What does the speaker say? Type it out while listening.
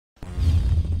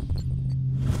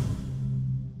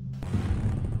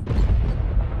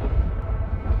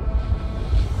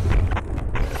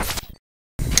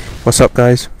What's up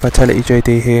guys,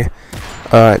 VitalityJD here.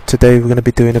 Today we're going to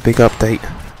be doing a big update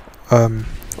on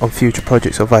future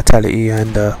projects of Vitality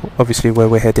and obviously where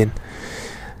we're heading.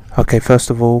 Okay, first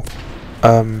of all,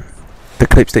 the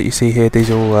clips that you see here,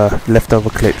 these are all leftover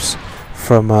clips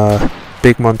from a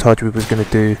big montage we was going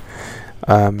to do,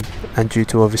 and due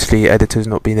to obviously editors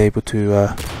not being able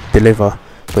to deliver,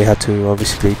 we had to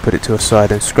obviously put it to a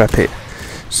side and scrap it.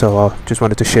 So I just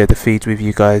wanted to share the feeds with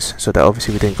you guys so that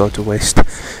obviously we didn't go to waste.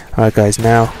 Alright guys,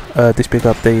 now this big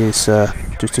update is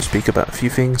just to speak about a few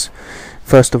things.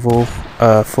 First of all,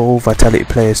 for all Vitality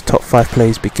players, top 5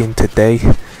 plays begin today.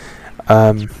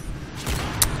 There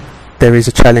is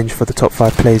a challenge for the top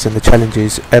 5 plays, and the challenge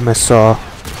is MSR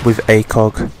with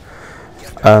Acog.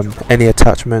 Any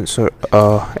attachments or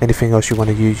anything else you want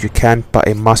to use you can, but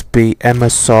it must be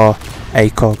MSR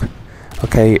Acog.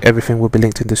 Okay, everything will be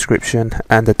linked in the description,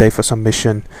 and the day for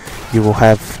submission you will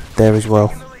have there as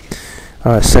well.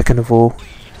 Second of all,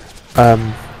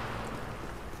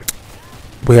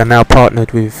 we are now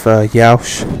partnered with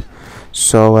Yoush,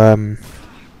 so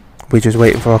we're just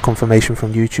waiting for our confirmation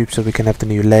from YouTube so we can have the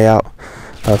new layout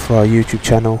for our YouTube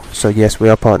channel. So yes, we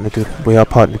are partnered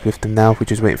with them now. We're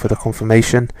just waiting for the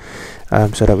confirmation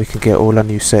so that we can get all our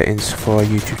new settings for our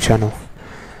YouTube channel.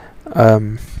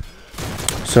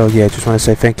 So yeah, just want to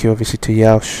say thank you obviously to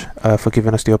Yoush for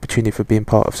giving us the opportunity for being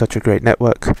part of such a great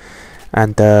network.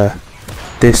 And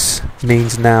this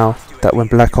means now that when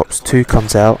Black Ops 2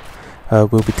 comes out,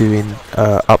 we'll be doing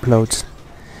uploads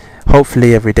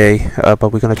hopefully every day,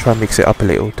 but we're going to try and mix it up a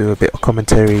little, do a bit of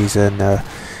commentaries and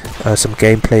some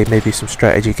gameplay, maybe some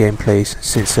strategy gameplays.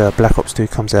 Since Black Ops 2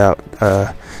 comes out,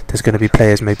 there's going to be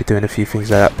players maybe doing a few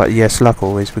things like that, but yes, like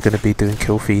always, we're going to be doing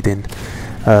kill feeding,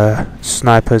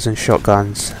 snipers and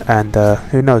shotguns, and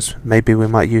who knows, maybe we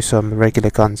might use some regular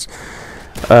guns.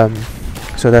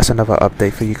 So that's another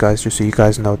update for you guys, just so you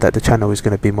guys know that the channel is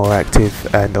going to be more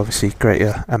active and obviously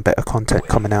greater and better content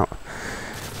coming out.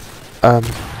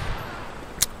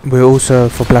 We're also,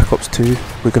 for Black Ops 2,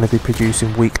 we're going to be producing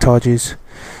Weektages.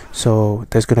 So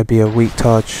there's going to be a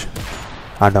Weektage,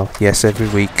 I know, yes, every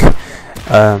week,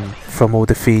 from all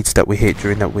the feeds that we hit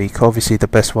during that week. Obviously the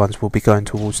best ones will be going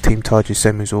towards Teamtage,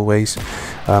 same as always,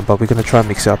 but we're going to try and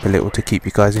mix it up a little to keep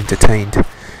you guys entertained.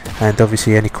 And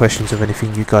obviously any questions of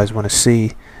anything you guys want to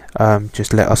see,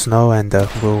 just let us know, and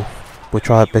we'll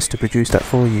try our best to produce that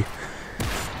for you.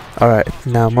 Alright,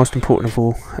 now most important of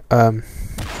all,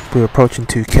 we're approaching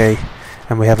 2K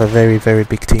and we have a very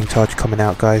big Teamtage coming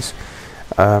out, guys.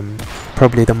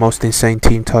 Probably the most insane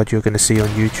Teamtage you're going to see on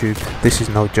YouTube. This is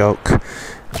no joke.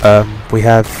 We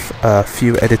have a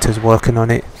few editors working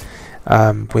on it.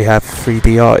 We have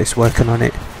 3D artists working on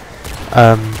it.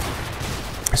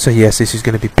 So yes, this is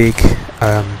going to be big.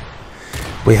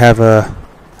 We have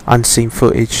unseen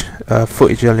footage,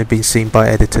 footage only being seen by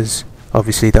editors,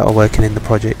 obviously, that are working in the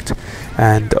project,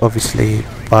 and obviously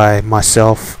by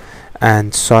myself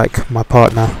and Psych, my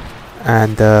partner,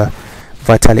 and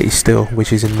Vitality Still,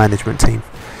 which is in management team.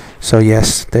 So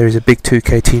yes, there is a big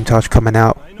 2K Teamtage coming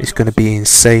out. It's going to be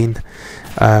insane.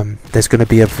 There's going to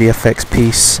be a VFX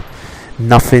piece.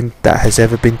 Nothing that has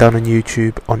ever been done on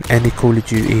YouTube on any Call of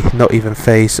Duty, not even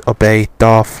FaZe, Obey,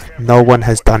 Darth. No one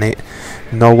has done it.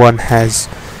 No one has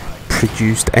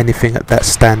produced anything at that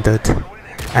standard,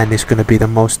 and it's going to be the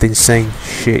most insane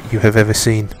shit you have ever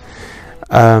seen.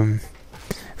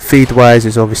 Feed wise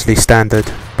is obviously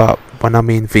standard, but when I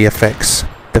mean VFX,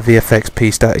 the VFX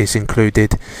piece that is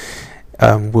included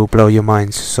will blow your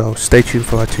minds. So stay tuned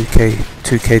for our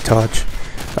 2K Tage.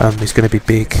 It's going to be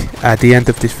big. At the end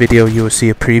of this video you will see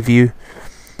a preview.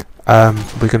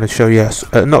 We're going to show you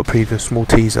not a preview, a small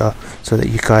teaser, so that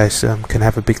you guys can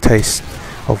have a big taste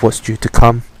of what's due to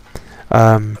come.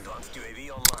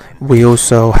 We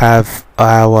also have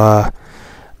our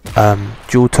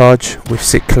Dual Tage with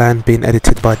Sick Clan being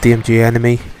edited by DMG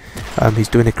Enemy. He's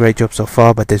doing a great job so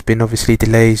far, but there's been obviously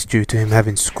delays due to him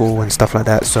having school and stuff like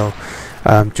that, so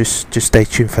just stay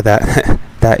tuned for that.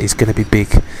 That is going to be big.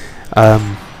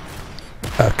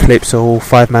 Clips are all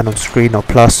 5-man on screen or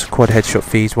plus, quad headshot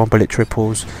feeds, 1 bullet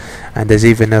triples, and there's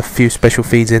even a few special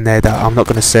feeds in there that I'm not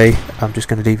going to say. I'm just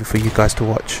going to leave it for you guys to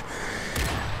watch.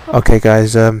 Okay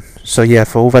guys, so yeah,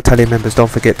 for all Vitality members, don't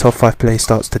forget top 5 play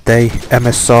starts today.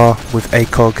 MSR with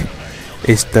Acog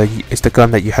is the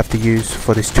gun that you have to use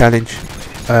for this challenge.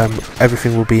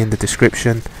 Everything will be in the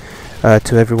description.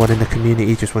 To everyone in the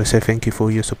community, just want to say thank you for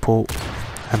your support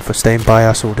and for staying by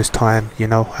us all this time, you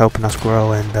know, helping us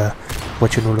grow and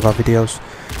watching all of our videos.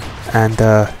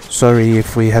 And sorry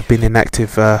if we have been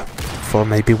inactive for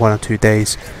maybe 1 or 2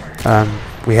 days.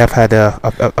 We have had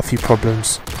a few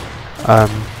problems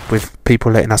with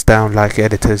people letting us down like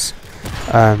editors.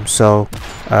 So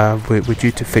we're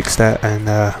due to fix that, and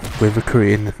we're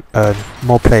recruiting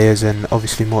more players and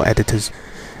obviously more editors.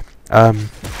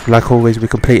 Like always, we're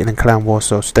completing in Clan War,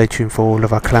 so stay tuned for all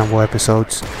of our Clan War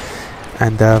episodes,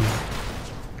 and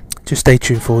just stay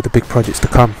tuned for all the big projects to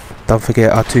come. Don't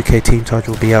forget our 2K Teamtage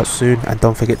will be out soon, and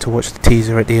don't forget to watch the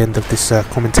teaser at the end of this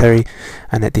commentary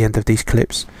and at the end of these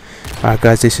clips. Alright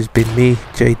guys, this has been me,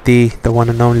 JD, the one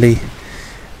and only.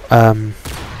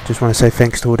 Just want to say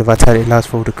thanks to all the Vitality lads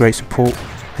for all the great support,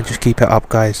 and just keep it up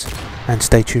guys, and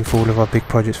stay tuned for all of our big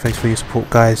projects. Thanks for your support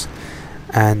guys,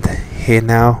 and here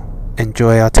now,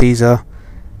 enjoy our teaser.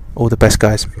 All the best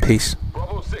guys, peace.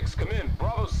 Bravo 6, come in.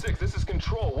 Bravo 6, this is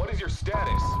Control. What is your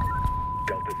status?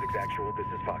 Delta 6 Actual, this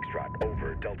is Foxtrot.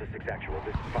 Over. Delta 6 Actual,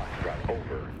 this is Foxtrot.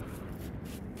 Over.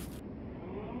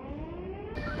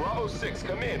 Bravo 6,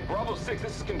 come in. Bravo 6,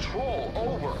 this is Control.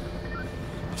 Over.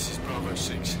 This is Bravo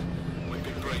 6. We've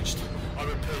been breached. I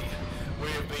repeat, we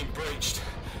have been breached.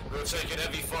 We're taking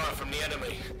heavy fire from the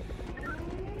enemy.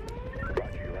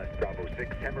 Roger, you last Bravo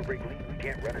 6. Hammer break lead. We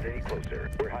can't run it any closer.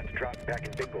 We're hot to drop back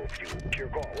in bingo fuel. Your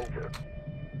call. Over.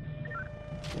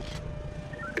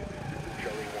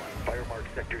 Charlie 1. Fire mark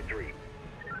Sector 3.